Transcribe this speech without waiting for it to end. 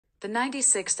The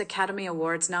 96th Academy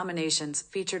Awards nominations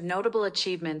featured notable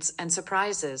achievements and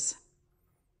surprises.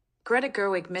 Greta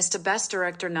Gerwig missed a Best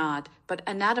Director nod, but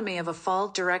Anatomy of a Fall,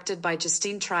 directed by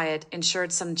Justine Triet,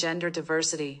 ensured some gender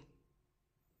diversity.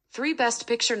 3 Best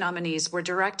Picture nominees were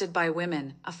directed by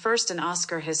women, a first in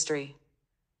Oscar history.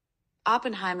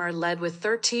 Oppenheimer led with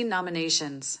 13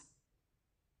 nominations,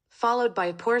 followed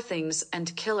by Poor Things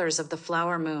and Killers of the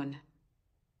Flower Moon.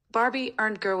 Barbie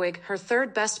earned Gerwig her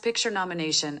 3rd Best Picture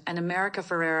nomination and America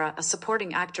Ferrera a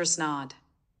Supporting Actress nod.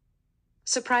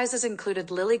 Surprises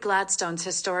included Lily Gladstone's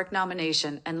historic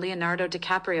nomination and Leonardo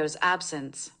DiCaprio's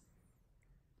absence.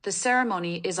 The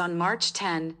ceremony is on March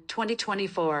 10,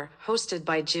 2024, hosted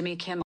by Jimmy Kimmel.